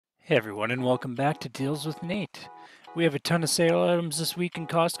Hey everyone, and welcome back to Deals with Nate. We have a ton of sale items this week in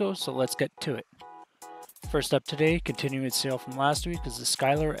Costco, so let's get to it. First up today, continuing its sale from last week, is the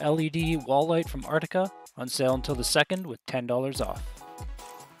Skylar LED wall light from Artica, on sale until the 2nd with $10 off.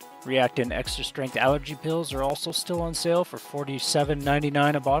 Reactin Extra Strength Allergy Pills are also still on sale for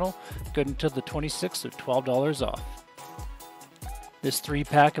 $47.99 a bottle, good until the 26th with $12 off. This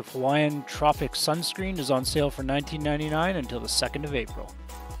 3-pack of Hawaiian Tropic Sunscreen is on sale for $19.99 until the 2nd of April.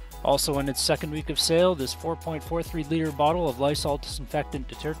 Also in its second week of sale, this 4.43 liter bottle of Lysol disinfectant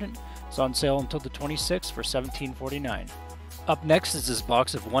detergent is on sale until the 26th for $17.49. Up next is this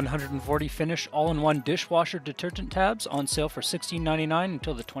box of 140 Finish all-in-one dishwasher detergent tabs on sale for $16.99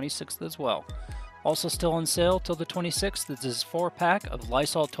 until the 26th as well. Also still on sale till the 26th is this 4-pack of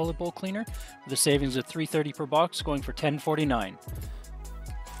Lysol toilet bowl cleaner with a savings of $3.30 per box, going for $10.49.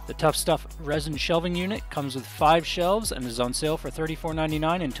 The Tough Stuff resin shelving unit comes with 5 shelves and is on sale for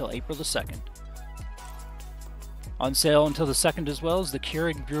 $34.99 until April the 2nd. On sale until the 2nd as well is the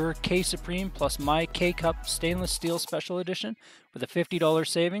Keurig Brewer K Supreme plus My K-Cup Stainless Steel Special Edition with a $50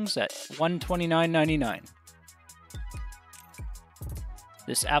 savings at $129.99.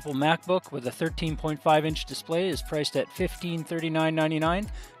 This Apple MacBook with a 13.5-inch display is priced at $1539.99,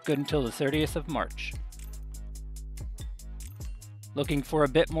 good until the 30th of March. Looking for a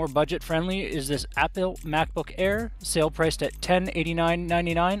bit more budget-friendly is this Apple MacBook Air, sale priced at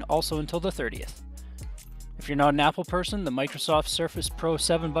 $1089.99, also until the 30th. If you're not an Apple person, the Microsoft Surface Pro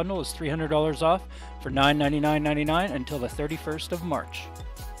 7 bundle is $300 off for $999.99 until the 31st of March.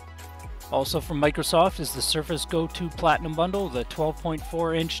 Also from Microsoft is the Surface Go 2 Platinum bundle, the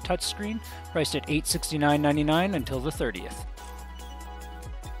 12.4-inch touchscreen, priced at $869.99 until the 30th.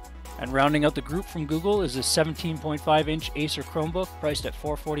 And rounding out the group from Google is this 17.5-inch Acer Chromebook priced at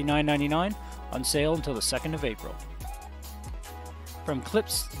 $449.99, on sale until the 2nd of April. From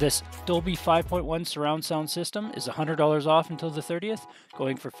Clips, this Dolby 5.1 surround sound system is $100 off until the 30th,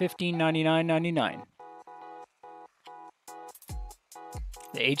 going for $1599.99.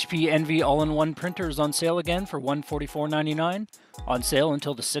 The HP Envy all-in-one printer is on sale again for $144.99, on sale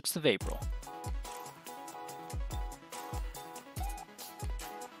until the 6th of April.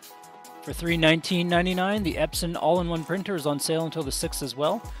 For $319.99, the Epson all-in-one printer is on sale until the 6th as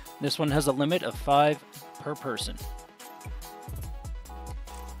well. This one has a limit of 5 per person.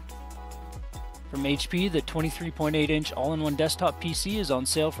 From HP, the 23.8-inch all-in-one desktop PC is on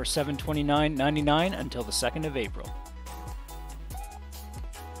sale for $729.99 until the 2nd of April.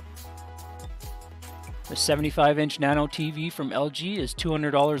 The 75-inch Nano TV from LG is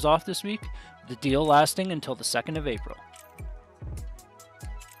 $200 off this week, with the deal lasting until the 2nd of April.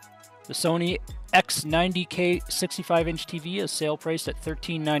 The Sony X90K 65-inch TV is sale priced at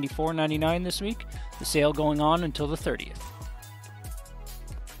 $1394.99 this week, the sale going on until the 30th.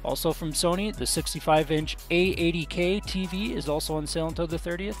 Also from Sony, the 65-inch A80K TV is also on sale until the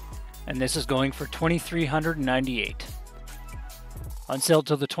 30th, and this is going for $2,398. On sale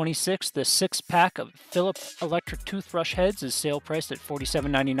till the 26th, the 6-pack of Philips electric toothbrush heads is sale priced at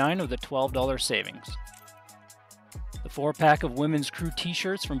 $47.99 with a $12 savings. The 4-pack of Women's Crew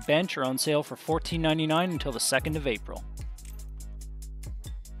t-shirts from Bench are on sale for $14.99 until the 2nd of April.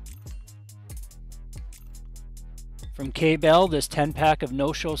 From K-Bell, this 10-pack of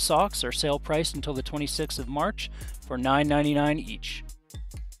no-show socks are sale priced until the 26th of March for $9.99 each.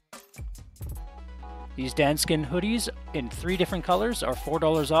 These Danskin hoodies in 3 different colors are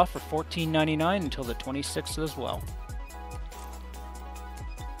 $4 off for $14.99 until the 26th as well.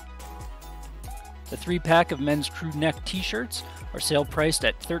 The 3-pack of Men's Crew Neck t-shirts are sale priced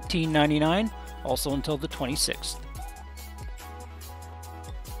at $13.99, also until the 26th.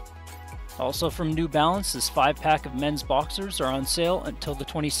 Also from New Balance, this 5-pack of men's boxers are on sale until the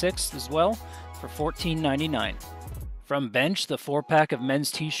 26th as well for $14.99. From Bench, the 4-pack of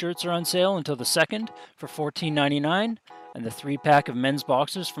men's t-shirts are on sale until the 2nd for $14.99, and the 3-pack of men's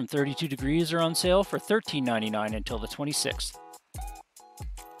boxers from 32 Degrees are on sale for $13.99 until the 26th.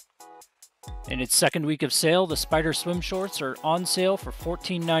 In its second week of sale, the Spider swim shorts are on sale for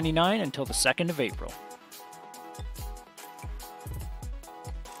 $14.99 until the 2nd of April.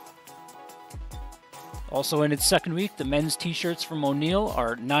 Also in its second week, the men's t-shirts from O'Neill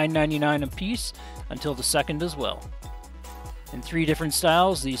are $9.99 a piece until the 2nd as well. In 3 different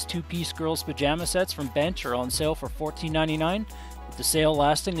styles, these 2-piece girls' pajama sets from Bench are on sale for $14.99, with the sale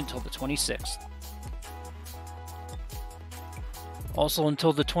lasting until the 26th. Also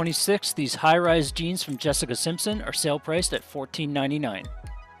until the 26th, these high-rise jeans from Jessica Simpson are sale priced at $14.99.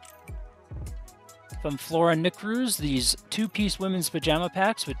 From Flora Knickeroos, these 2-piece women's pajama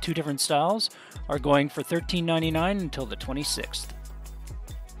packs with 2 different styles are going for $13.99 until the 26th.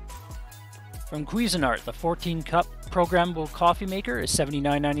 From Cuisinart, the 14-cup programmable coffee maker is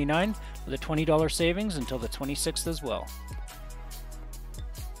 $79.99 with a $20 savings until the 26th as well.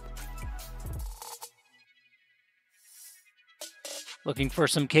 Looking for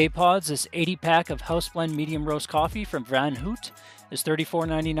some K-Pods, this 80-pack of House Blend Medium Roast Coffee from Van Hoot is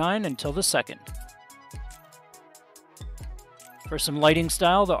 $34.99 until the 2nd. For some lighting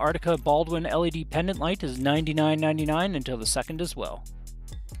style, the Arctica Baldwin LED pendant light is $99.99 until the 2nd as well.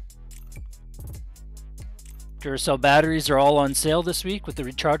 Duracell batteries are all on sale this week with the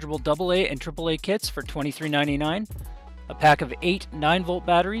rechargeable AA and AAA kits for $23.99, a pack of 8 9-volt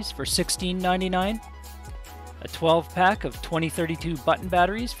batteries for $16.99, a 12-pack of 2032 button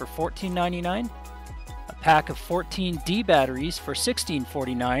batteries for $14.99, a pack of 14 D batteries for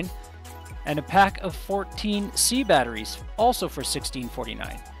 $16.49, and a pack of 14 C batteries also for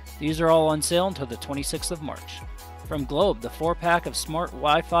 $16.49. These are all on sale until the 26th of March. From Globe, the 4-pack of smart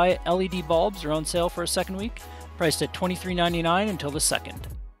Wi-Fi LED bulbs are on sale for a second week, priced at $23.99 until the 2nd.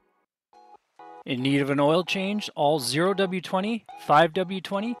 In need of an oil change, all 0W20,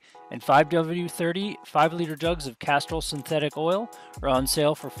 5W20, and 5W30 5-liter jugs of Castrol synthetic oil are on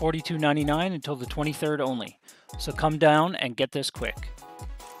sale for $42.99 until the 23rd only. So come down and get this quick.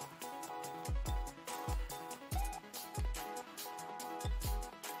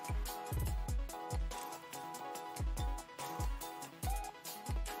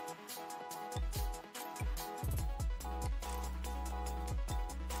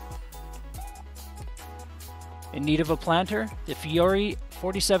 In need of a planter, the Fiore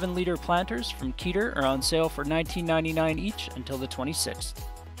 47-liter planters from Keeter are on sale for $19.99 each until the 26th.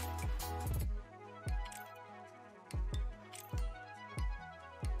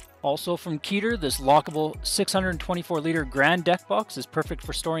 Also from Keeter, this lockable 624-liter Grand Deck Box is perfect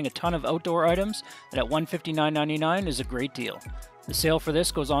for storing a ton of outdoor items, and at $159.99 is a great deal. The sale for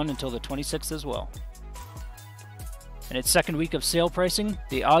this goes on until the 26th as well. In its second week of sale pricing,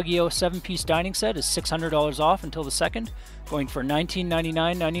 the Agio 7-piece dining set is $600 off until the 2nd, going for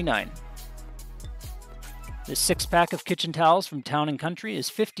 $1999.99. This 6-pack of kitchen towels from Town & Country is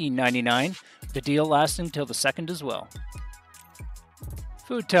 $15.99, with the deal lasting till the 2nd as well.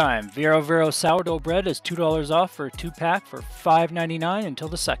 Food time. Vero sourdough bread is $2 off for a 2-pack for $5.99 until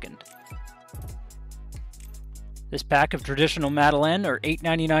the 2nd. This pack of traditional Madeleine are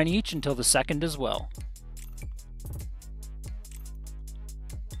 $8.99 each until the 2nd as well.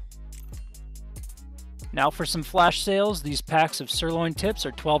 Now for some flash sales, these packs of sirloin tips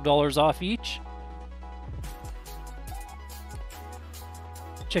are $12 off each.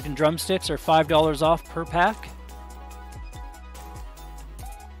 Chicken drumsticks are $5 off per pack.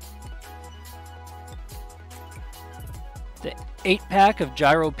 The 8-pack of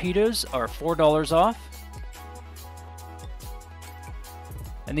gyro pitas are $4 off.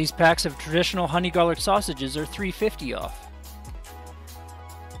 And these packs of traditional honey garlic sausages are $3.50 off.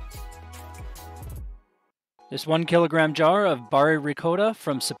 This 1 kilogram jar of Bari ricotta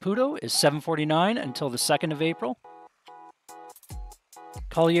from Saputo is $7.49 until the 2nd of April.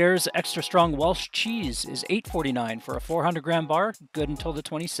 Collier's Extra Strong Welsh Cheese is $8.49 for a 400-gram bar, good until the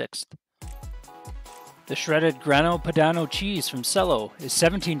 26th. The shredded Grano Padano cheese from Cello is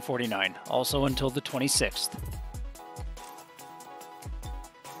 $17.49, also until the 26th.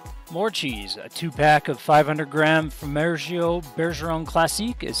 More cheese. A 2-pack of 500-gram Formaggio Bergeron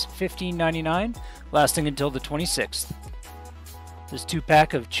Classique is $15.99, lasting until the 26th. This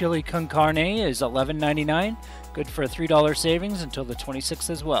 2-pack of chili con carne is $11.99, good for a $3 savings until the 26th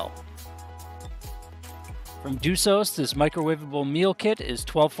as well. From Dusos, this microwavable meal kit is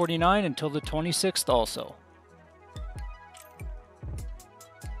 $12.49 until the 26th also.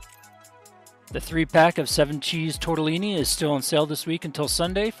 The 3-pack of 7 cheese tortellini is still on sale this week until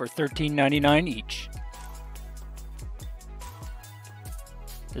Sunday for $13.99 each.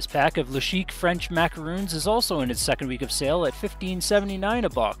 This pack of Le Chic French macaroons is also in its second week of sale at $15.79 a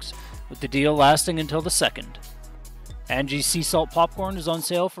box, with the deal lasting until the 2nd. Angie's Sea Salt Popcorn is on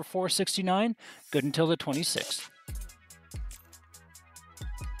sale for $4.69, good until the 26th.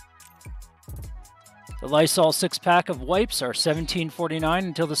 The Lysol 6-pack of wipes are $17.49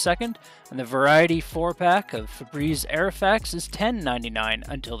 until the 2nd, and the Variety 4-pack of Febreze Aerofax is $10.99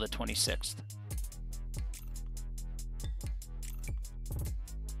 until the 26th.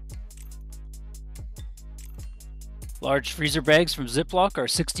 Large freezer bags from Ziploc are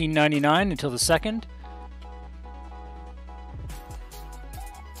 $16.99 until the 2nd.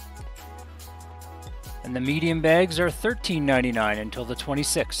 And the medium bags are $13.99 until the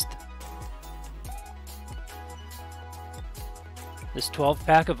 26th. This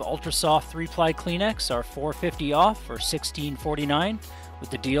 12-pack of Ultra Soft 3-ply Kleenex are $4.50 off for $16.49, with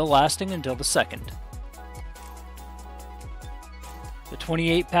the deal lasting until the 2nd. The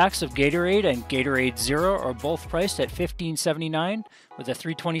 28 packs of Gatorade and Gatorade Zero are both priced at $15.79 with a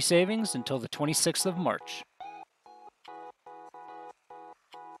 $3.20 savings until the 26th of March.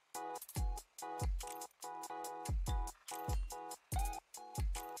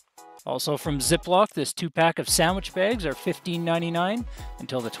 Also from Ziploc, this 2-pack of sandwich bags are $15.99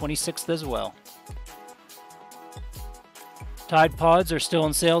 until the 26th as well. Tide Pods are still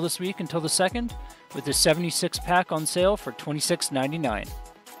on sale this week until the 2nd, with the 76-pack on sale for $26.99.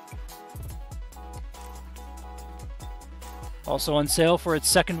 Also on sale for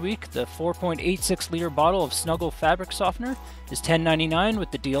its 2nd week, the 4.86-liter bottle of Snuggle fabric softener is $10.99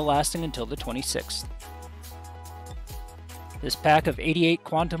 with the deal lasting until the 26th. This pack of 88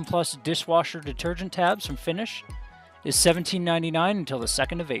 Quantum Plus dishwasher detergent tabs from Finish is $17.99 until the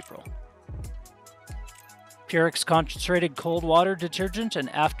 2nd of April. Purex concentrated cold water detergent and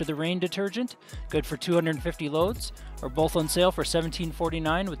After the Rain detergent, good for 250 loads, are both on sale for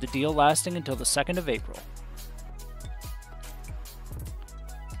 $17.49 with the deal lasting until the 2nd of April.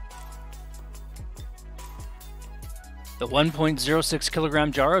 The 1.06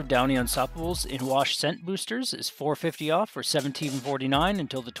 kilogram jar of Downy Unstoppables in Wash Scent Boosters is $4.50 off for $17.49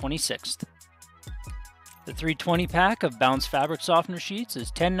 until the 26th. The 320 pack of Bounce Fabric Softener Sheets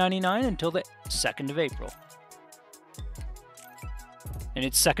is $10.99 until the 2nd of April. In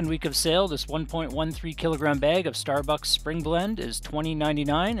its 2nd week of sale, this 1.13 kilogram bag of Starbucks Spring Blend is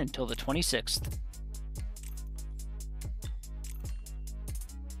 $20.99 until the 26th.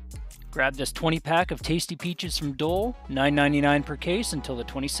 Grab this 20-pack of Tasty Peaches from Dole, $9.99 per case until the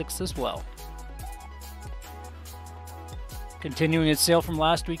 26th as well. Continuing its sale from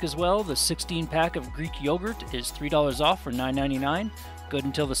last week as well, the 16-pack of Greek yogurt is $3 off for $9.99, good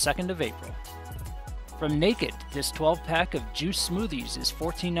until the 2nd of April. From Naked, this 12-pack of Juice Smoothies is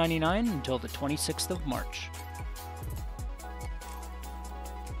 $14.99 until the 26th of March.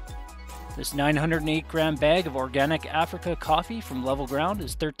 This 908-gram bag of Organic Africa coffee from Level Ground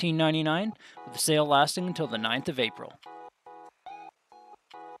is $13.99, with the sale lasting until the 9th of April.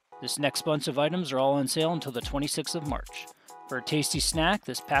 This next bunch of items are all on sale until the 26th of March. For a tasty snack,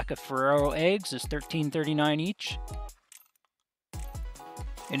 this pack of Ferrero eggs is $13.39 each.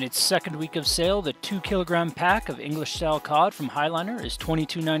 In its 2nd week of sale, the 2-kilogram pack of English-style cod from Highliner is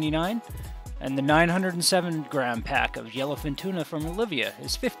 $22.99, and the 907-gram pack of yellowfin tuna from Olivia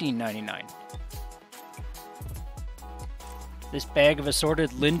is $15.99. This bag of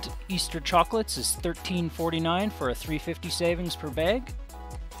assorted Lindt Easter chocolates is $13.49 for a $3.50 savings per bag.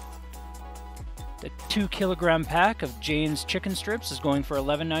 The 2-kilogram pack of Jane's chicken strips is going for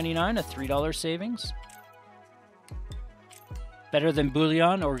 $11.99, a $3 savings. Better Than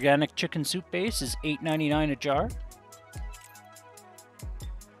Bouillon organic chicken soup base is $8.99 a jar.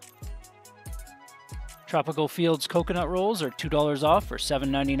 Tropical Fields coconut rolls are $2 off for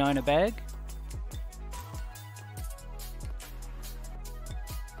 $7.99 a bag.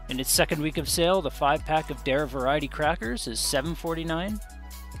 In its 2nd week of sale, the 5-pack of Dare Variety crackers is $7.49.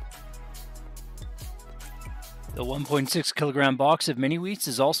 The 1.6 kilogram box of mini wheats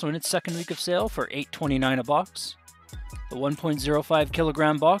is also in its 2nd week of sale for $8.29 a box. The 1.05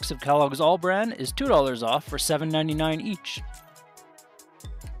 kilogram box of Kellogg's All Bran is $2 off for $7.99 each.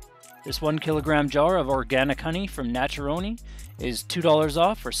 This 1 kilogram jar of organic honey from Naturoni is $2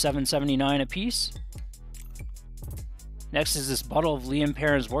 off for $7.79 a piece. Next is this bottle of Liam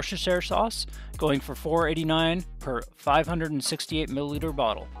Perrin's Worcestershire sauce, going for $4.89 per 568 milliliter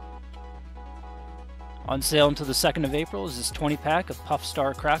bottle. On sale until the 2nd of April is this 20-pack of Puff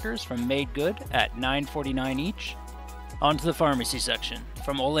Star crackers from Made Good at $9.49 each. On to the pharmacy section.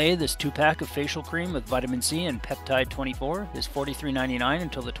 From Olay, this 2-pack of facial cream with vitamin C and peptide 24 is $43.99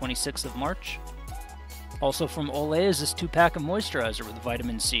 until the 26th of March. Also from Olay is this 2-pack of moisturizer with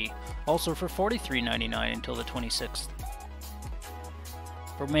vitamin C, also for $43.99 until the 26th.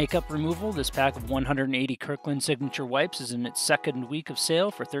 For makeup removal, this pack of 180 Kirkland Signature Wipes is in its 2nd week of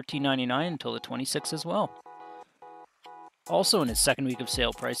sale for $13.99 until the 26th as well. Also in its 2nd week of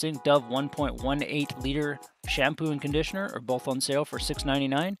sale pricing, Dove 1.18 liter shampoo and conditioner are both on sale for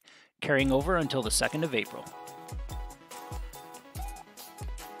 $6.99, carrying over until the 2nd of April.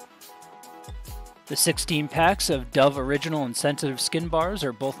 The 16 packs of Dove Original and Sensitive Skin Bars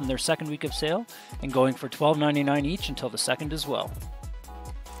are both in their 2nd week of sale and going for $12.99 each until the 2nd as well.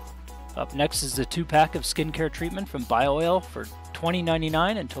 Up next is the 2-pack of skincare treatment from BioOil for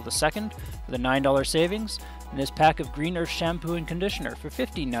 $20.99 until the 2nd with a $9 savings, and this pack of Green Earth shampoo and conditioner for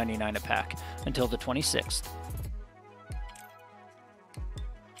 $15.99 a pack until the 26th.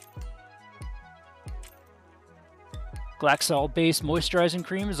 Glaxol Base Moisturizing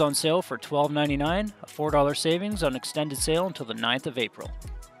Cream is on sale for $12.99, a $4 savings on extended sale until the 9th of April.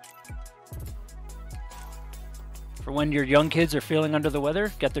 For when your young kids are feeling under the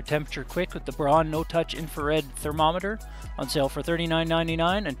weather, get their temperature quick with the Braun No Touch Infrared Thermometer, on sale for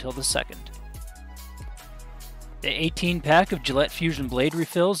 $39.99 until the 2nd. The 18-pack of Gillette Fusion Blade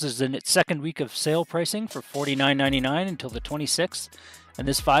refills is in its second week of sale pricing for $49.99 until the 26th, and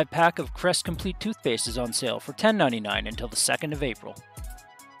this 5-pack of Crest Complete Toothpaste is on sale for $10.99 until the 2nd of April.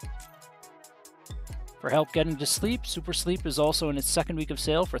 For help getting to sleep, Super Sleep is also in its second week of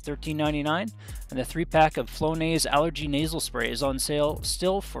sale for $13.99, and the 3-pack of Flonase Allergy Nasal Spray is on sale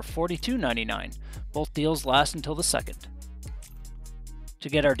still for $42.99. Both deals last until the 2nd. To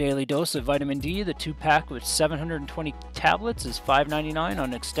get our daily dose of vitamin D, the 2-pack with 720 tablets is $5.99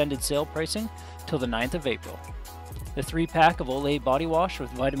 on extended sale pricing till the 9th of April. The 3-pack of Olay Body Wash with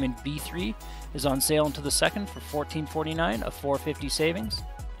vitamin B3 is on sale until the 2nd for $14.49, a $4.50 savings.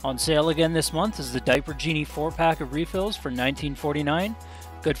 On sale again this month is the Diaper Genie 4-pack of refills for $19.49.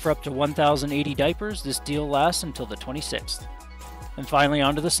 Good for up to 1,080 diapers. This deal lasts until the 26th. And finally,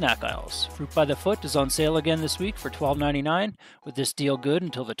 onto the snack aisles. Fruit by the Foot is on sale again this week for $12.99, with this deal good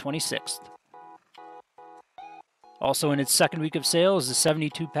until the 26th. Also in its second week of sale is the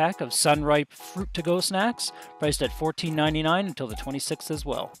 72-pack of Sunripe Fruit To Go snacks, priced at $14.99 until the 26th as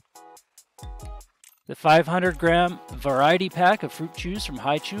well. The 500-gram variety pack of fruit chews from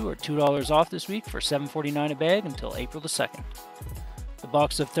Hi Chew are $2 off this week for $7.49 a bag until April the 2nd. The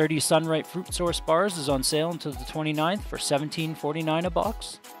box of 30 Sunripe Fruit Source bars is on sale until the 29th for $17.49 a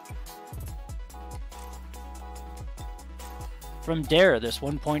box. From Dare, this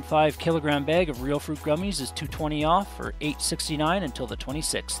 1.5 kilogram bag of real fruit gummies is $2.20 off for $8.69 until the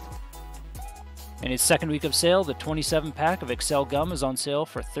 26th. In its second week of sale, the 27-pack of Excel gum is on sale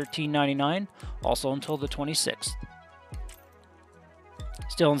for $13.99, also until the 26th.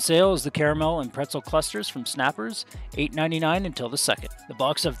 Still on sale is the caramel and pretzel clusters from Snappers, $8.99 until the 2nd. The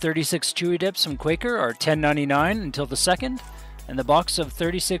box of 36 Chewy Dips from Quaker are $10.99 until the 2nd, and the box of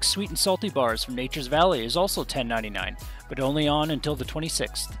 36 Sweet and Salty bars from Nature's Valley is also $10.99, but only on until the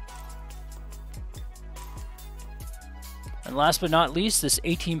 26th. And last but not least, this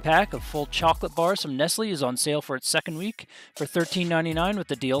 18-pack of full chocolate bars from Nestle is on sale for its second week for $13.99, with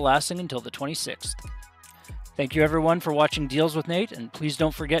the deal lasting until the 26th. Thank you everyone for watching Deals with Nate, and please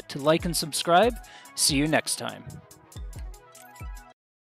don't forget to like and subscribe. See you next time.